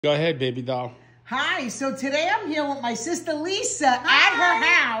Go ahead, baby doll. Hi, so today I'm here with my sister Lisa at her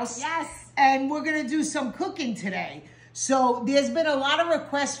house. Yes. And we're gonna do some cooking today. So there's been a lot of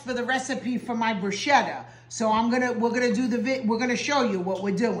requests for the recipe for my bruschetta. So we're gonna show you what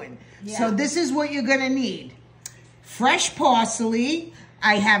we're doing. Yeah. So this is what you're gonna need. Fresh parsley.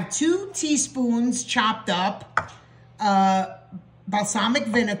 I have 2 teaspoons chopped up. Balsamic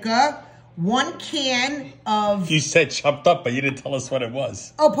vinegar. 1 can of... You said chopped up, but you didn't tell us what it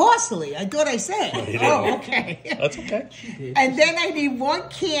was. Oh, parsley. I thought I said. No, you didn't. Oh, okay. That's okay. And then I need 1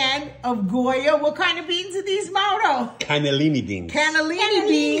 can of Goya. What kind of beans are these, Mauro? Cannellini beans. Cannellini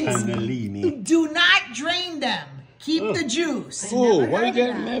beans. Cannellini. Do not drain them. Keep the juice. Oh, what are you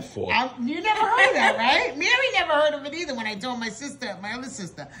getting mad for? You never heard of that, right? Mary never heard of it either when I told my other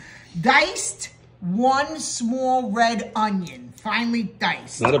sister. Diced 1 small red onion, finely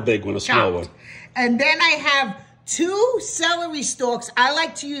diced. Not a big one, a small one. And then I have 2 celery stalks. I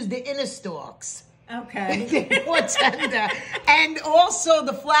like to use the inner stalks. Okay. They're more tender. And also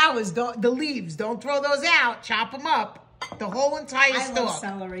the flowers, the leaves. Don't throw those out. Chop them up. The whole entire stalk. I love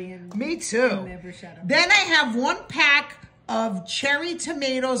celery. Me too. Then I have 1 pack of cherry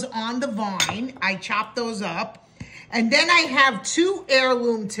tomatoes on the vine. I chop those up. And then I have 2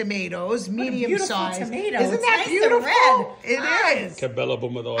 heirloom tomatoes, medium size. Tomato. Isn't that beautiful? It is. Che bello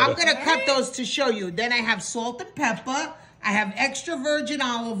pomodoro. I'm going to cut those to show you. Then I have salt and pepper. I have extra virgin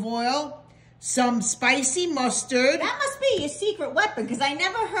olive oil. Some spicy mustard. That must be your secret weapon, because I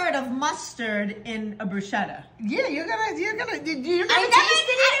never heard of mustard in a bruschetta. Yeah, you're gonna taste it in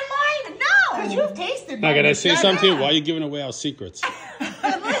mine? No. Because you've tasted Now, can I say something? Why are you giving away our secrets?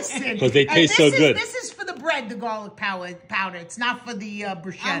 Listen. Because they taste so good. This is for the bread, the garlic powder. It's not for the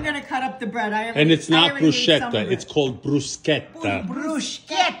bruschetta. I'm going to cut up the bread. And it's not bruschetta. It's called bruschetta.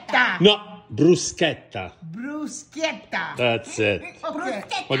 Bruschetta. No, bruschetta. Bruschetta. That's it. Okay.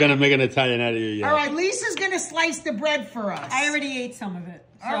 We're going to make an Italian out of you, yeah. All right, Lisa's going to slice the bread for us. I already ate some of it.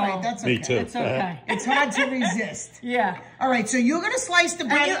 So all right, that's okay. Me too. It's okay. It's hard to resist. Yeah. All right, so you're going to slice the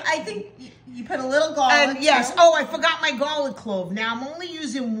bread. I think you put a little garlic. Yes. Too. Oh, I forgot my garlic clove. Now, I'm only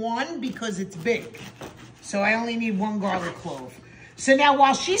using 1 because it's big. So I only need 1 garlic clove. So now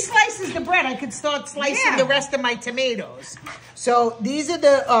while she slices the bread, I could start slicing the rest of my tomatoes. So these are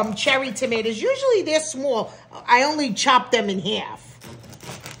the cherry tomatoes. Usually they're small. I only chop them in half.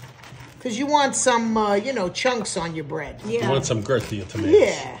 Because you want some, chunks on your bread. You want some girth to your tomatoes.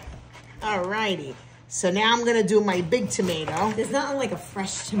 Yeah. All righty. So now I'm going to do my big tomato. There's nothing like a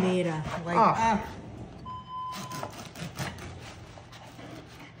fresh tomato.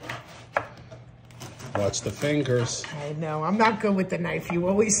 Watch the fingers. I know. I'm not good with the knife. You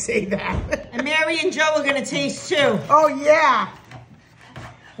always say that. And Mary and Joe are going to taste too. Oh, yeah.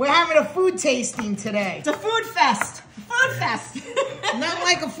 We're having a food tasting today. It's a food fest. Food fest. Not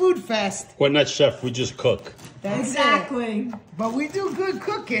like a food fest. We're not chef. We just cook. That's exactly. It. But we do good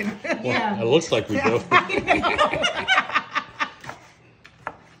cooking. Well, it looks like we do.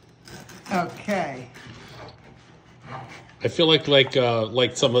 Okay. I feel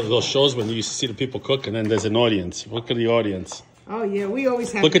like some of those shows when you used to see the people cook and then there's an audience. Look at the audience. Oh, yeah. We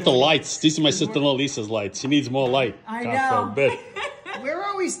always have... Look at the lights. These are my sister-in-law Lisa's lights. She needs more light. I know. We're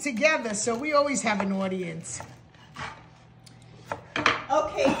always together, so we always have an audience.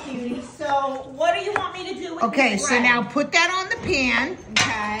 Okay, cutie. So what do you want me to do with Okay, this so bread? now put that on the pan.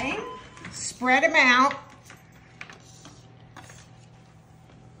 Okay. Spread them out.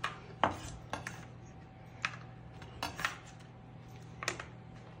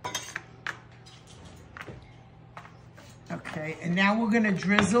 Okay, and now we're going to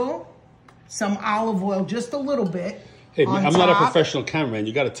drizzle some olive oil, just a little bit. Hey, I'm not a professional cameraman.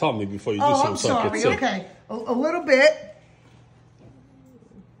 You got to tell me before you do something. I'm sorry. Okay, a little bit.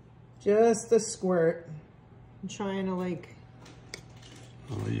 Just a squirt. I'm trying to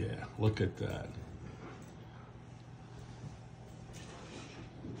Oh, yeah. Look at that.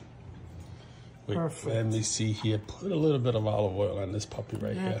 Wait, Perfect. Let me see here. Put a little bit of olive oil on this puppy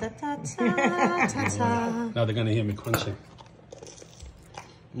right here. Now they're going to hear me crunching.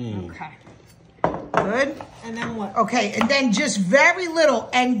 Okay. Good. And then what? Okay, and then just very little.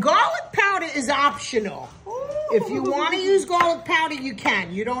 And garlic powder is optional. Ooh. If you want to use garlic powder, you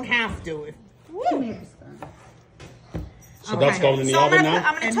can. You don't have to. So that's going in the oven now?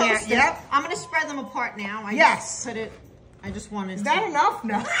 I'm going to toast it. Yep. I'm going to spread them apart now. I just wanted Is that enough?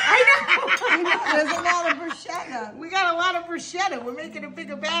 No. I know. There's a lot of bruschetta. We got a lot of bruschetta. We're making a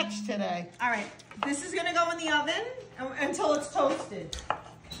bigger batch today. All right. This is going to go in the oven until it's toasted.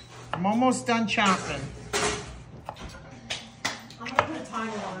 I'm almost done chopping. I'm going to put a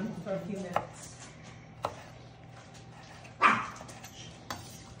timer on for a few minutes.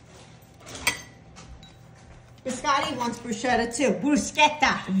 Biscotti wants bruschetta too.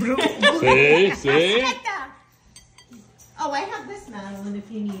 Bruschetta. See? Bruschetta. Oh, I have this, Madeline, if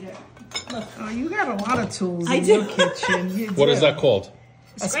you need it. Look. Oh, you got a lot of tools I in do. your kitchen. You What do. is that called?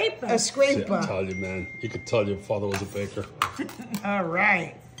 A scraper. A See, I scraper. tell you, man. You could tell your father was a baker. All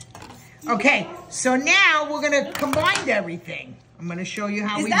right. Okay, so now we're going to combine everything. I'm going to show you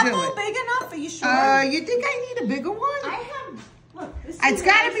how Is we that do bowl it. big enough? Are you sure? You think I need a bigger one? I have. Look, this It's is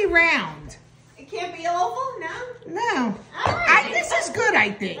got to nice. be round. It can't be oval, no. No. All right. This is good,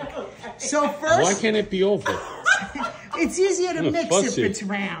 I think. So Why first, can't it be oval? it's easier to mix fussy. if it's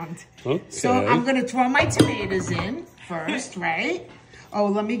round. Okay. So I'm going to throw my tomatoes in first, right? Oh,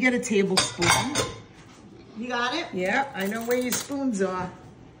 let me get a tablespoon. You got it? Yeah, I know where your spoons are.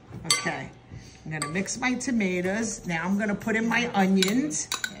 Okay. I'm going to mix my tomatoes. Now I'm going to put in my onions.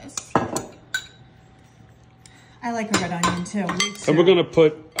 Yes. I like a red onion too. And we're gonna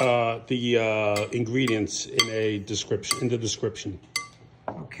put the ingredients in the description.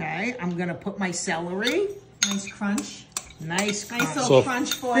 Okay, I'm going to put my celery. Nice crunch. Nice crunch. Nice little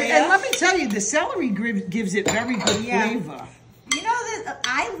crunch for you. And let me tell you, the celery gives it very good Yeah. flavor. You know that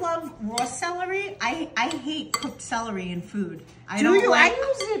I love raw celery. I hate cooked celery in food. I Do don't you? like. I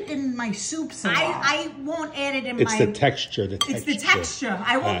use it in my soups a lot. I won't add it in It's my. the texture. It's the texture.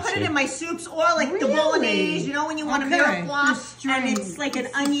 I won't put it see. in my soups or like the Really? bolognese. You know when you want Okay. a mirepoix The and it's string. like an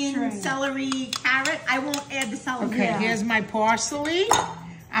It's the onion, string. celery, carrot. I won't add the celery. Okay, here's my parsley.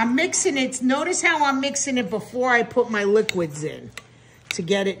 I'm mixing it. Notice how I'm mixing it before I put my liquids in to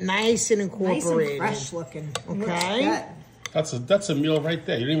get it nice and Nice incorporated. and fresh looking. Okay. That's a meal right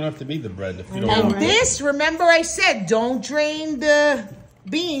there. You don't even have to need the bread if you don't And want. this, remember I said, don't drain the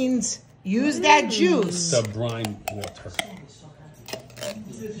beans. Use that juice. The brine water.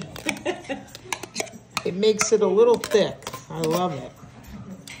 It makes it a little thick. I love it.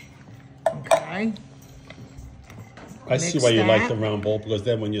 Okay. I see Mix why you like that. the round bowl, because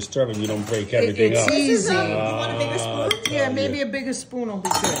then when you're stirring, you don't break everything it's up. easy. You want a bigger spoon? Yeah, maybe a bigger spoon will be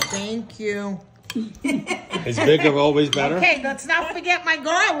good. Thank you. Is bigger always better? Okay, let's not forget my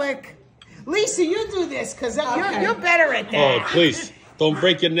garlic. Lisa, you do this because you're better at Oh, that. please. Don't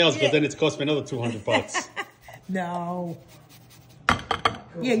break your nails, because then it's cost me another $200. No.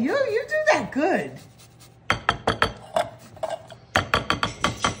 Yeah, you do that good.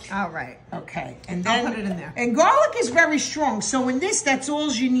 All right. Okay, and I'll then put it in there. And garlic is very strong, so in this, that's all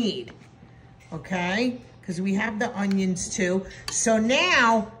you need. Okay, because we have the onions too. So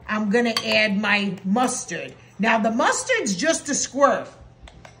now I'm gonna add my mustard. Now the mustard's just a squirt.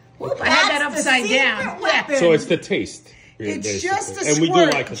 Oop, I had that That's the upside secret down. weapon. So it's the taste. It's basically. just a And we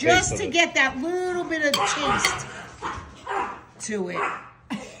squirt, do like the just taste to of it. get that little bit of taste to it.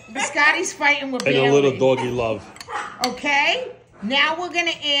 Biscotti's fighting with And Bailey. a little doggy love. Okay, now we're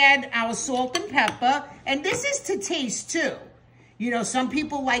gonna add our salt and pepper, and this is to taste too. You know, some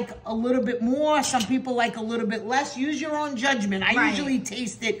people like a little bit more, some people like a little bit less. Use your own judgment. I Right. usually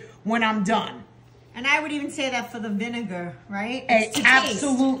taste it when I'm done. And I would even say that for the vinegar, right? Hey, It's to taste.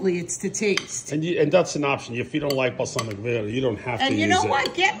 absolutely, it's to taste. And that's an option. If you don't like balsamic vinegar, you don't have to And use you know it.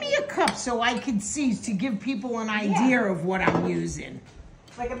 what? Get me a cup so I can see, to give people an idea of what I'm using.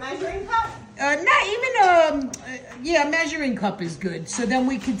 Like a measuring cup? Not even a measuring cup is good. So then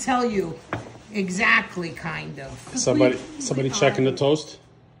we can tell you exactly, kind of. Somebody checking the toast?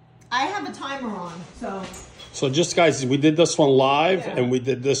 I have a timer on, so. So just guys, we did this one live and we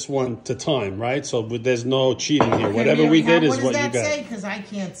did this one to time, right? So there's no cheating here. Whatever we did is what you What does that say? got. Because I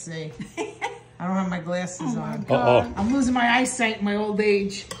can't see. I don't have my glasses on. Uh-oh. I'm losing my eyesight in my old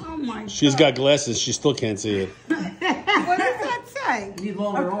age. Oh my God. She's got glasses. She still can't see it. What does that say? You need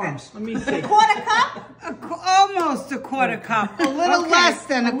longer arms. Let me see. Quarter cup? Almost a quarter cup. A little less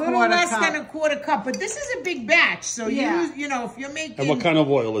than a little quarter less cup. than a quarter cup. But this is a big batch. So Yeah. you know, if you're making... And what kind of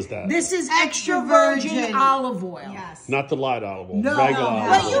oil is that? This is extra virgin olive oil. Yes. Not the light olive oil. No, regular no. olive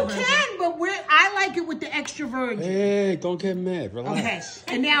but oil. you can, but I like it with the extra virgin. Hey, don't get mad. Okay, Relax.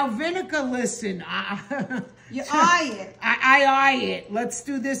 and now vinegar, listen. You eye it. I eye it. Let's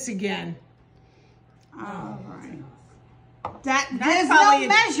do this again. All right. That's There's probably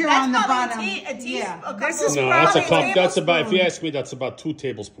no measure on the bottom. A teaspoon. This is No, that's a probably cup. That's about, if you ask me, that's about 2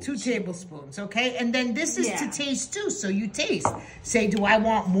 tablespoons. 2 tablespoons, okay? And then this is Yeah. to taste too, so you taste. Say, do I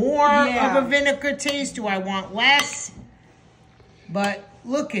want more Yeah. of a vinegar taste? Do I want less? But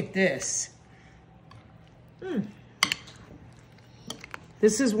look at this.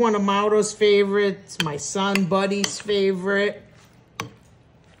 This is one of Mauro's favorites, my son Buddy's favorite,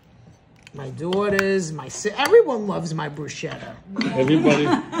 my daughters, everyone loves my bruschetta.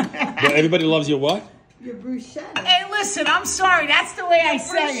 Everybody loves your what? Your bruschetta. Hey, listen, I'm sorry. That's the way I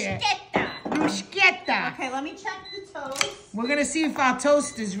say it. Bruschetta. bruschetta. Okay, let me check the toast. We're gonna see if our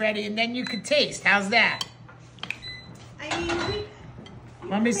toast is ready, and then you can taste. How's that? I mean,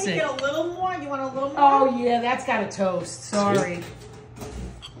 Let me see. make it a little more. You want a little more? Oh yeah, that's got a toast. Sorry.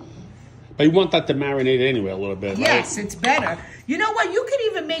 But you want that to marinate anyway a little bit, Yes, right? it's better. You know what? You could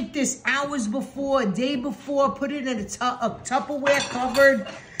even make this hours before, a day before, put it in a Tupperware covered.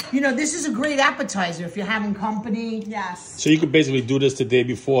 You know, this is a great appetizer if you're having company. Yes. So you could basically do this the day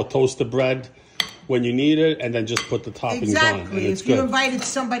before, toast the bread when you need it, and then just put the toppings on. Exactly. And it's If you good. invited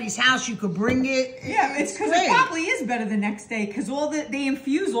somebody's house, you could bring it. Yeah, it's because great. it probably is better the next day because they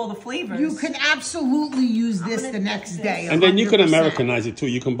infuse all the flavors. You can absolutely use this the next day. And then you can 100%. Americanize it too.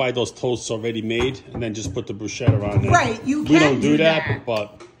 You can buy those toasts already made, and then just put the bruschetta on there. Right, you We can don't do do that, that.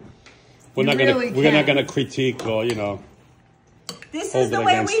 but we're You not really we're not can. gonna critique or This Hold is the it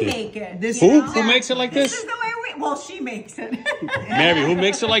way against we you. make it. This Who makes it like This this? is the way well, she makes it. Mary, who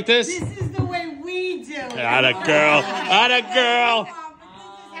makes it like this? This is the way we do it. Atta girl, atta girl. This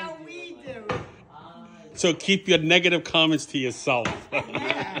is how we do it. So keep your negative comments to yourself. Listen,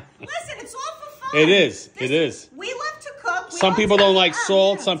 it's all for fun. It is. It is. We love to cook. We Some love people to don't have like fun.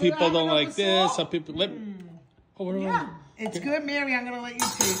 salt. Some Do you people have don't enough like of this. salt? Some people. Oh, what Yeah. It's good, Mary. I'm going to let you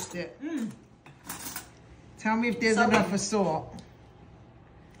taste it. Tell me if there's So enough good. of salt.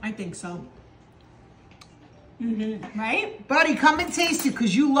 I think so. Right? Buddy, come and taste it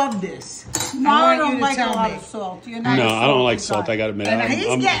because you love this. No, I want don't you to like a tell lot me. of salt. You're No, not I don't like salt. I gotta admit. And he's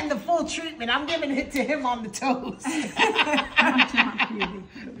I'm- getting the full treatment. I'm giving it to him on the toast.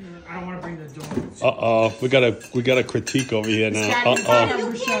 I don't want to bring the donuts. Uh-oh, we got a critique over here now. Scotty,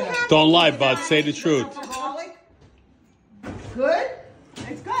 Uh-oh. bruschetta. Don't lie, bud. Say the truth. Garlic? Good?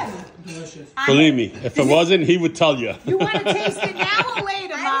 It's good. Delicious. Believe me, if it wasn't, he would tell you. You want to taste it now or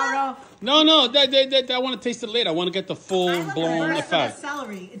later, Mauro? No, I want to taste it later. I want to get the full-blown effect.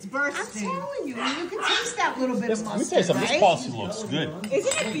 Celery. It's I'm bursting. telling you, you can taste that little bit of Let me tell you mustard, something. This right? parsley looks good.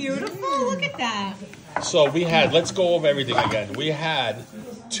 Isn't it beautiful? Look at that. So we had, let's go over everything again. We had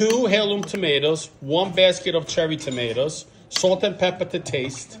 2 heirloom tomatoes, 1 basket of cherry tomatoes, salt and pepper to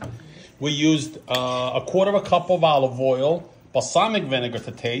taste. We used a 1/4 cup of olive oil, balsamic vinegar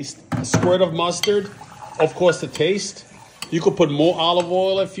to taste, a squirt of mustard, of course, to taste. You could put more olive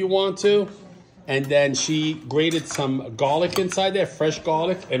oil if you want to. And then she grated some garlic inside there, fresh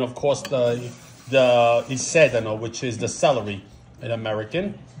garlic, and of course the sedano, which is the celery in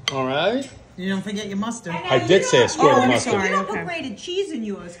American. All right. You don't forget your mustard. I did say a squirt of I'm mustard. sorry. You don't okay. put grated cheese in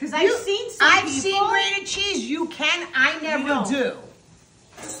yours because I've seen some I've people. seen grated cheese. You can. I never don't. do.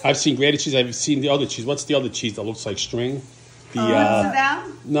 I've seen grated cheese. I've seen the other cheese. What's the other cheese that looks like string? The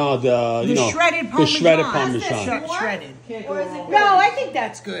no, The shredded Parmesan. the shredded That's Parmesan. it. Shredded. Or is it No, I think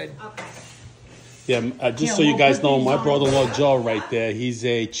that's good. Okay. Yeah, just Yeah, so you we'll guys put know, these my on. brother-in-law Joe right there. He's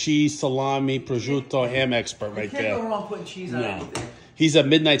a cheese, salami, prosciutto, ham expert right Can't go there. wrong putting cheese on No. anything. He's a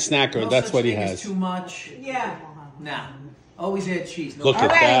midnight snacker, No and that's such what he thing as has. Too much. Yeah. Nah. Always add cheese. No Look All at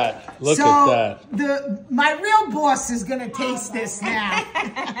right. that. Look so at that. my real boss is gonna taste this now.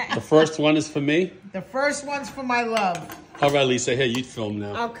 The first one is for me. The first one's for my love. All right, Lisa, here, you film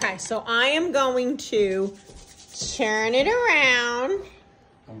now. Okay, so I am going to turn it around.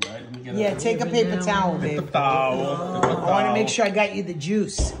 All right, let me get Yeah, take a paper towel, babe. towel. I want to make sure I got you the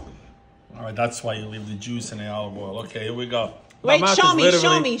juice. All right, that's why you leave the juice in the olive oil. Okay, here we go. Wait, My mouth show is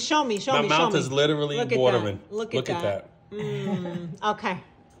me. My mouth is literally Look at watering. that. Look at that. that. Okay.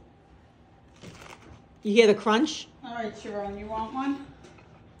 You hear the crunch? All right, Sharon, you want one?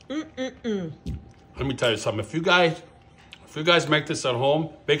 Let me tell you something. If you guys make this at home,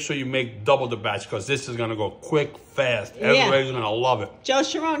 make sure you make double the batch because this is gonna go quick, fast. Everybody's gonna love it. Joe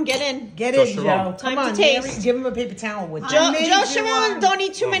Sharon, get in. Get Joe it, Sharon. Joe. Time Come to on, taste. Mary, give him a paper towel with you. Joe Sharon don't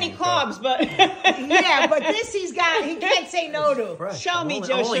eat too many carbs, but Yeah, but this he can't say no to. Fresh. show me, I'm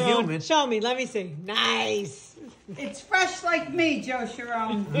Joe only Sharon. human. Show me. Let me see. Nice. It's fresh like me, Joe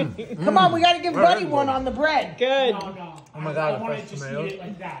Sharon. Come on, we got to give Buddy everybody. one on the bread. Good. Oh my God, I want fresh to just tomatoes. eat it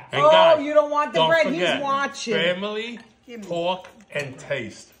like that. And Oh, guys, you don't want the don't bread? forget, He's watching. Family, talk, and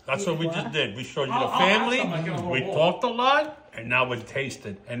taste. That's what we just did. We showed you the I'll have family. some, like, in a little We bowl. talked a lot, and now we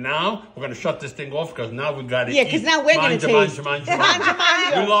tasted. And now we're gonna shut this thing off because now we got to Yeah, 'cause now we're gonna taste. Manja.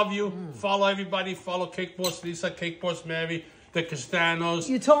 We love you. Follow everybody. Follow Cakebosslisa, Cakebossmary, the Castanos,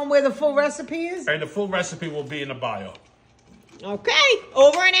 You told him where the full recipe is? and the full recipe will be in the bio. Okay.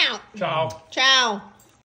 Over and out. Ciao. Ciao.